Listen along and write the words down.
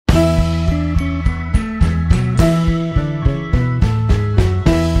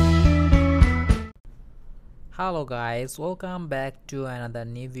Hello guys, welcome back to another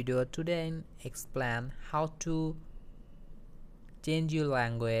new video. Today I explain how to change your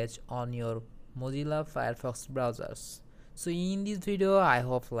language on your Mozilla Firefox browsers. So in this video, I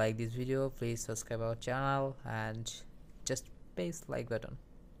hope you like this video. Please subscribe our channel and just press like button.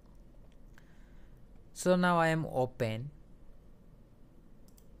 So now I am open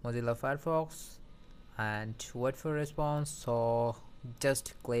Mozilla Firefox and wait for response. So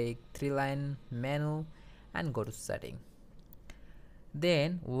just click 3-line menu and go to setting,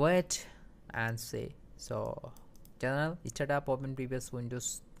 then wait and see. So general, startup, open previous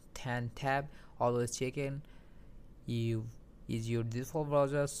Windows 10 tab, always check in you is your default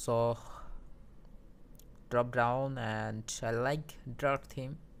browser. So drop down and I like dark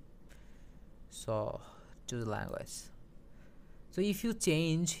theme, so choose language. So if you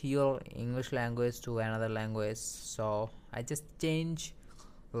change your English language to another language, so I just change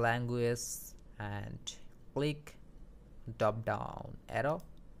language and click drop down arrow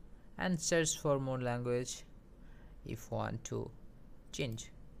and search for more language if you want to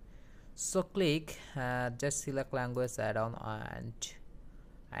change. So click just select language add-on and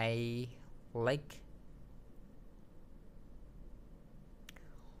I like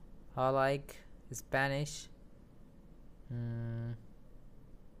Spanish.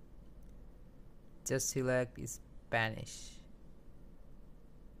 Just select Spanish,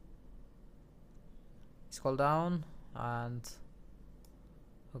 scroll down and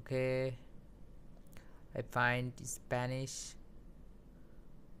okay, I find Spanish.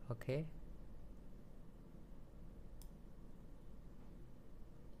 Okay,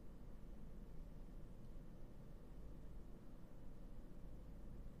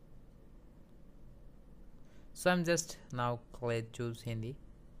 so I'm just now click choose Hindi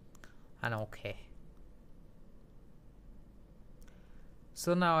and okay.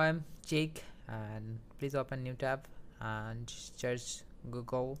 So now I'm check and please open new tab and search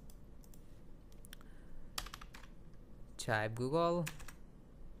Google, type Google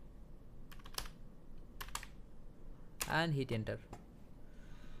and hit enter.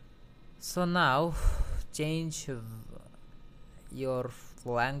 So now change your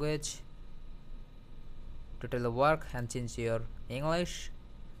language to tell the work and change your English.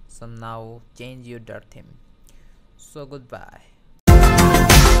 So now change your theme. So goodbye.